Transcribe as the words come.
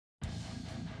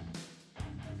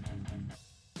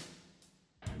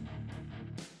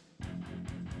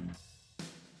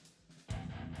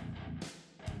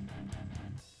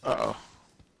Uh-oh.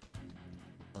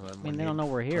 I mean, they don't know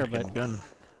we're here, but gun.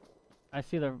 I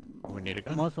see the We need a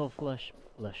gun. muscle flash.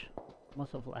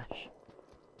 Muscle flash.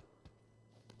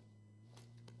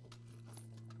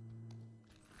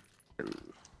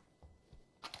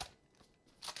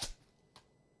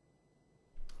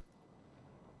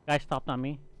 Guy stopped on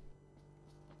me.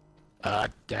 Ah,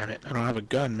 damn it. I don't have a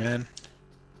gun, man.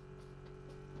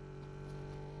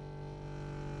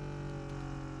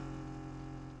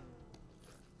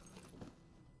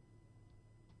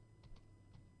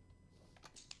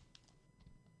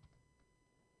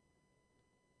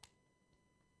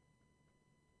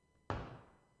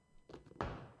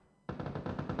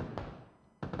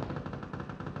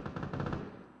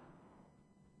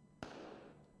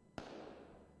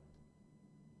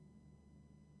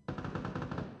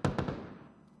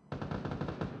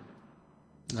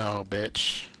 No,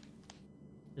 bitch.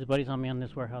 His buddy's on me on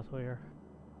this warehouse over here.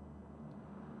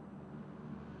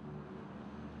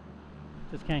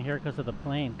 Just can't hear because of the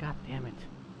plane. God damn it.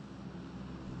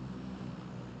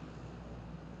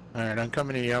 Alright, I'm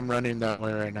coming to you. I'm running that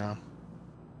way right now.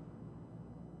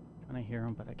 Trying to hear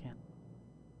him, but I can't.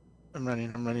 I'm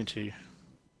running to you.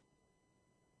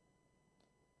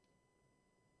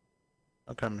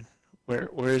 I'm coming. Where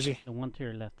is he? The one to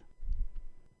your left.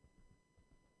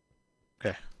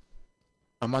 Okay.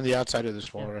 I'm on the outside of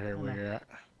this wall Yeah, right here where you're at.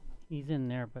 He's in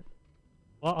there, but...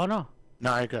 Well, oh no.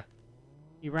 No, I got...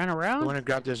 He ran He around? went and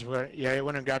grabbed this... Yeah, he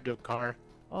went and grabbed a car.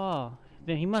 Oh,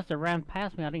 then he must have ran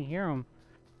past me. I didn't hear him.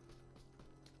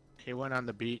 He went on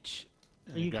the beach.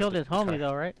 So you killed his homie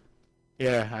though, right?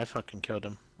 Yeah, I fucking killed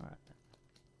him. Alright.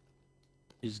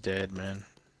 He's dead, man.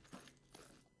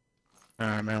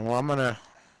 Alright, man. Well, I'm gonna...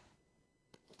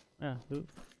 Yeah, who?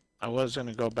 I was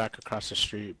gonna go back across the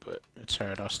street, but it's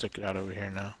alright. I'll stick it out over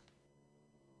here now.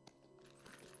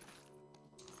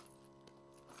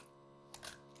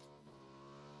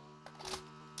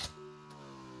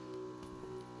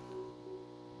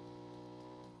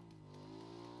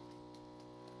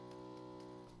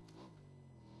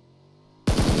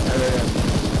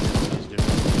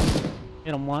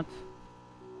 Hit him once.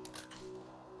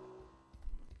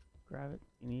 Grab it.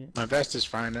 You need it. My vest is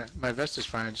fine. My vest is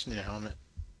fine. I just need a helmet.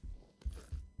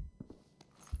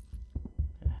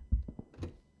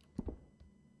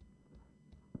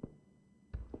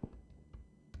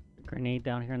 Grenade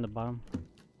down here in the bottom.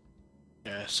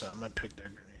 Yeah, so I'm gonna pick that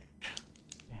grenade.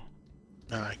 Okay.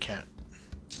 No, I can't.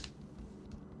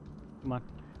 Come on.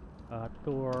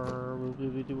 Door.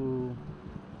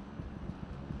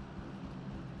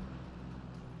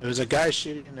 There was a guy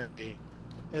shooting at the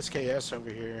SKS over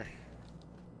here.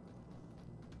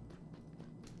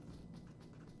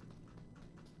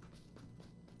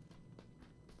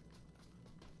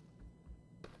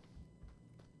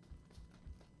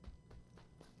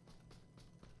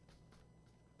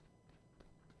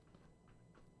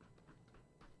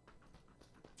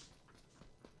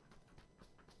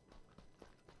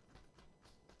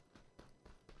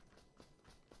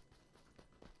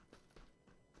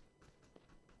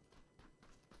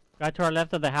 Guy to our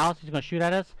left of the house. He's gonna shoot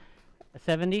at us. At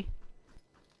 70.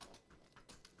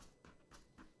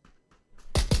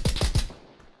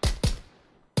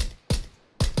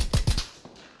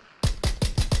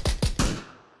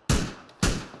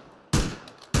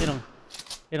 Hit him.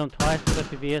 Hit him twice with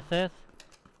the VSS.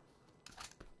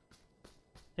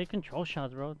 Take control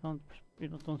shots, bro. Don't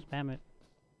spam it.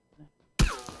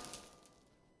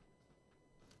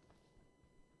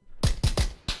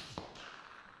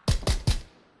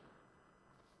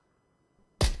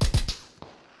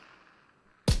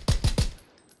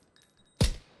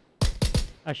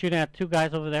 I'm shooting at two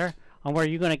guys over there. On where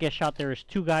you're gonna get shot, there is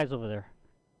two guys over there.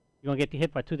 You're gonna get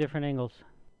hit by two different angles.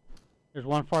 There's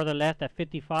one farther left at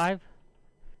 55.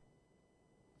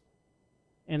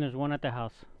 And there's one at the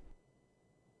house.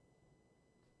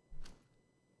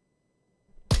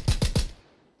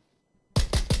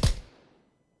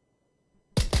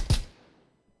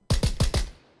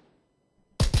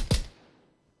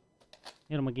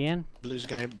 Hit him again. Blue's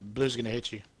gonna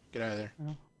hit you. Get out of there.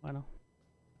 I know.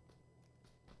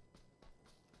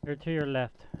 They're to your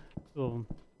left. Two of them.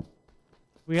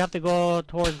 We have to go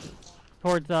towards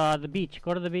the beach.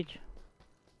 Go to the beach.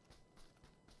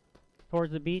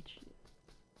 Towards the beach.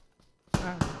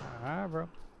 Bro.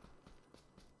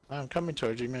 I'm coming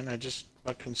towards you, man. I just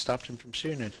fucking stopped him from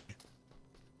shooting at you.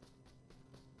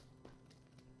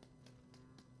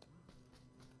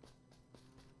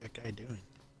 What's that guy doing?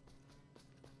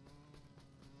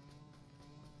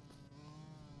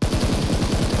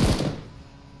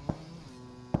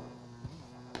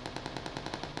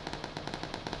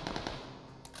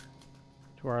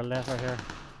 To our left right here.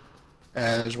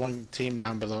 There's one team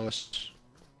down below us.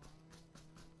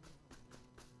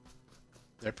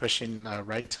 They're pushing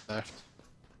right to left.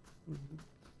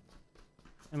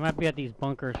 It might be at these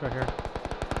bunkers right here.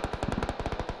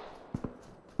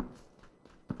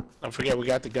 Don't forget, we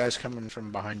got the guys coming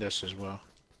from behind us as well.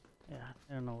 Yeah,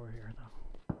 I don't know we're here though.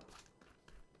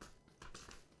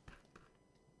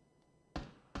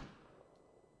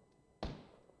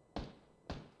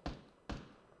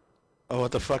 Oh,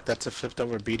 what the fuck? That's a flipped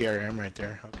over BDRM right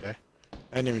there. Okay.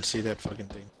 I didn't even see that fucking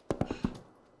thing.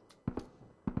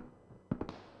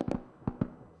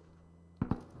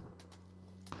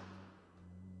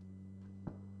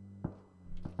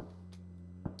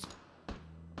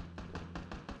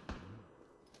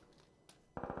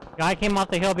 Guy came off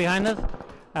the hill behind us.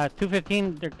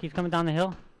 215, he's coming down the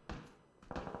hill.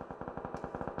 Oh,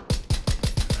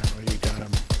 you got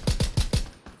him.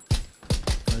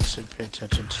 Let's pay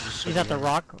attention to this. He's at the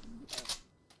rock.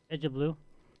 Edge of blue.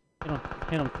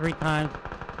 Hit him 3 times.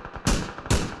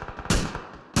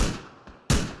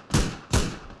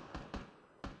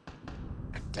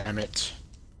 Damn it.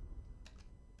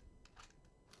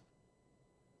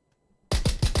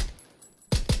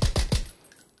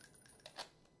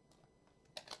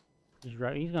 He's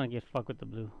right. He's gonna get fucked with the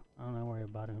blue. I don't worry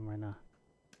about him right now.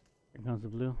 Here comes the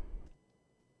blue.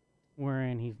 We're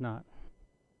in. He's not.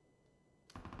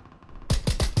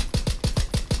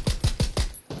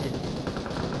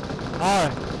 Oh,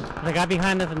 there's a guy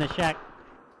behind us in the shack.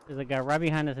 There's a guy right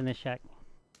behind us in the shack.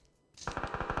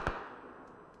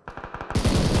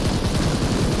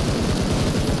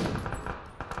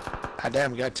 God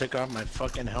damn, guy took off my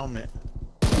fucking helmet.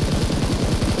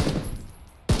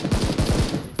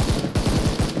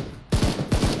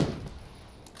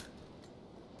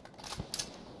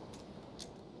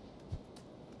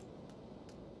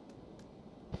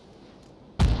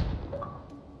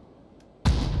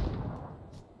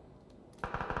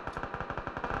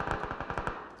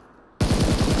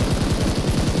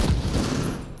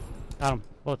 Got him.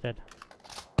 Both dead.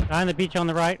 Guy on the beach on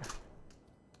the right.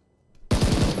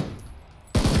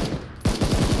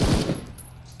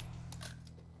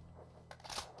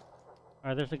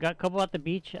 Alright, there's a couple at the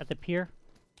beach, at the pier.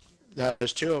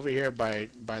 There's 2 over here by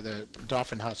the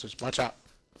dolphin houses. Watch out.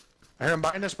 I heard him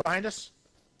behind us,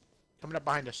 Coming up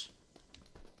behind us.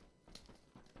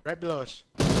 Right below us.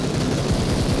 God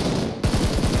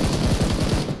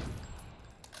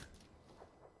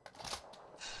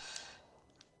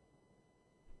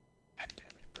damn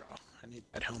it, bro. I need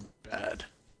that helmet bad.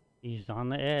 He's on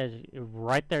the edge.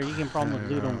 Right there. You can probably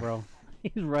loot him, bro.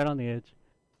 He's right on the edge.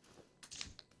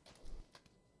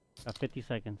 Got 50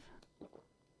 seconds.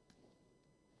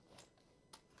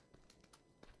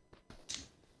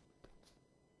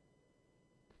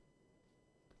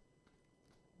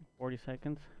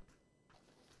 $40.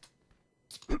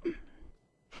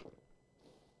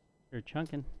 You're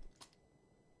chunking.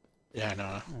 Yeah, I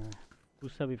know.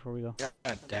 Boost up before we go.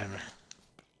 God damn it.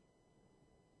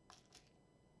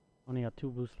 Only got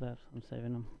 2 boosts left. I'm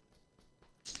saving them.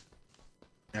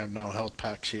 I have no health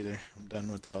packs either. I'm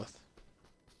done with both.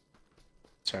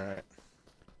 It's alright.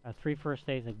 3 first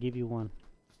aids. I give you 1.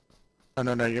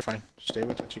 No, you're fine. Stay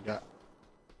with what you got.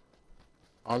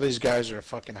 All these guys are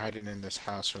fucking hiding in this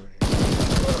house over here.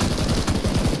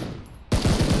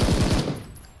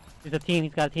 He's a team.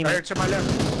 He's got a team. Right here to my left.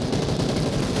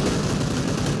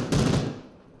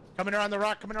 Coming around the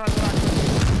rock.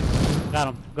 Got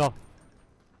him. Go.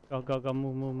 Go.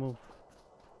 Move.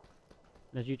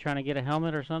 Is you trying to get a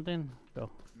helmet or something?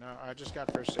 Go. No, I just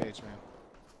got first aids, man.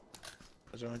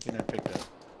 That's the only thing I picked up.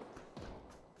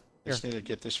 Just need to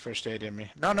get this first aid in me.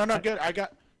 No, good. I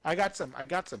got some.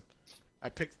 I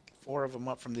picked 4 of them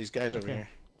up from these guys over here.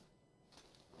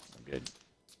 I'm good.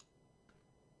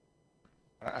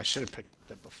 I should have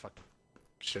picked up a fucking.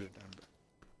 Should have done,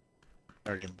 but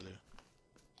already in blue.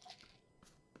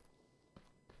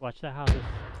 Watch the houses.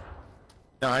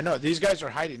 No, I know. These guys are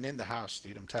hiding in the house,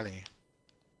 dude. I'm telling you.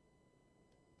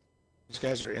 These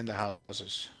guys are in the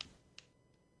houses.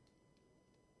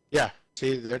 Yeah.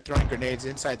 See, they're throwing grenades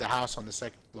inside the house on the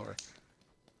 2nd floor.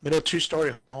 Middle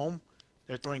 2-story home.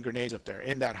 They're throwing grenades up there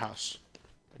in that house.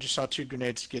 I just saw 2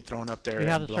 grenades get thrown up there. We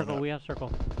have the blown circle. up. We have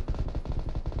circle.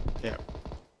 Yeah.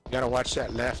 You gotta watch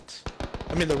that left.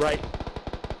 I mean the right.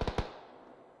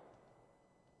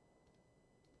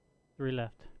 3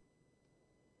 left.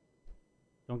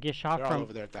 Don't get shot They're all from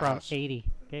over there at the house. 80.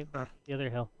 Okay. The other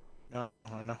hill. No,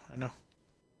 I know.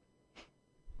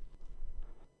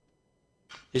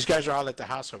 These guys are all at the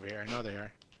house over here. I know they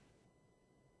are.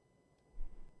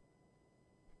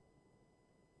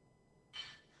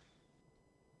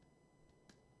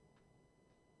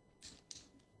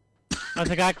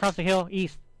 There's a guy across the hill,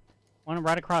 east. One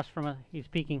right across from us. He's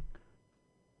peeking.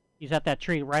 He's at that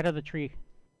tree, right of the tree.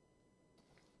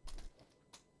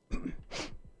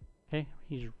 Okay,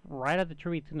 he's right at the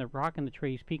tree. It's in the rock in the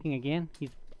tree. He's peeking again.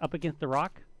 He's up against the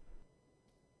rock.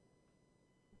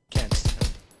 Can't.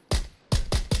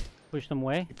 Push them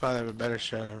away. You probably have a better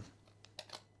shot.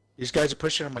 These guys are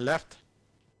pushing on my left.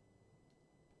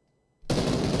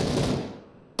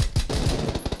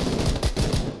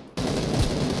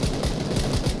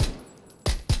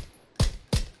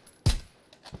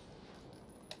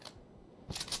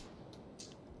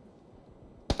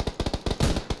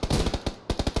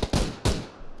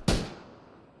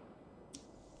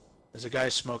 There's a guy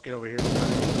smoking over here.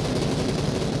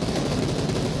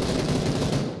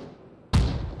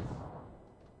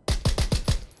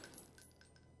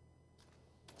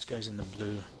 This guy's in the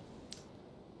blue.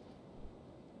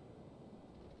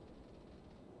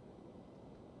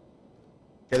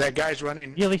 Yeah, that guy's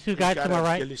running. Ghillie suit guy to my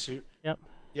right. Ghillie suit. Yep.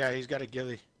 Yeah, he's got a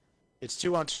ghillie. It's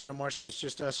 2 on Remorse. It's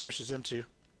just us versus them 2.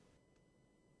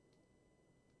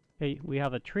 Okay, we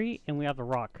have a tree and we have the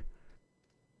rock.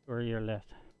 Or your left.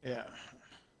 Yeah.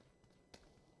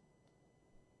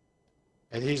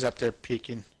 And he's up there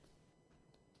peeking.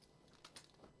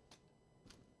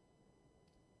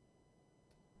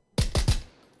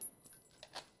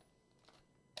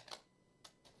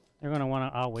 They're gonna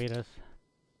want to outweight us.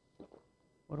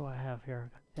 What do I have here?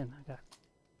 I got 10. I got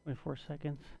 24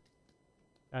 seconds.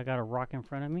 I got a rock in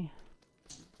front of me.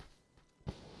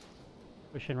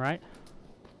 Pushing right.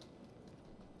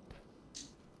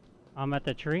 I'm at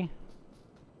the tree.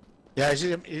 Yeah,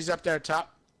 he's up there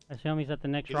top. I see him. He's at the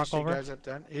next Ghillie rock suit over. guy's up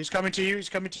there. He's coming to you. He's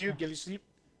coming to you. Ghillie suit.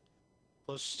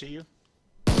 Close to you.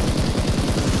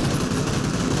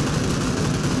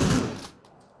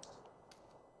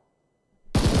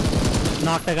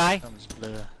 Knock the guy. Comes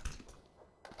blue.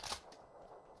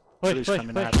 Push, push,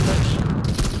 coming push, out. push.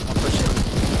 I'll push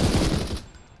it.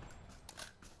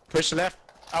 Push left.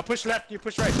 I'll push left. You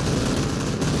push right.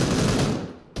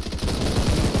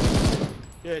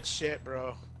 Good shit,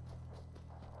 bro.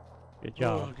 Good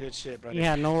job. Oh, good shit, buddy. You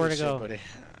had nowhere Good to go. shit,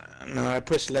 buddy. No, I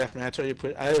pushed left, man. I told you to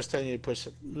push. I was telling you to push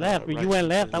Left, but right. you went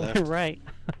left. I Left. went right.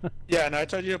 Yeah, no, I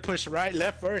told you to push right,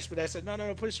 left first, but I said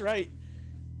no, push right.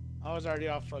 I was already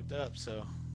all fucked up, so.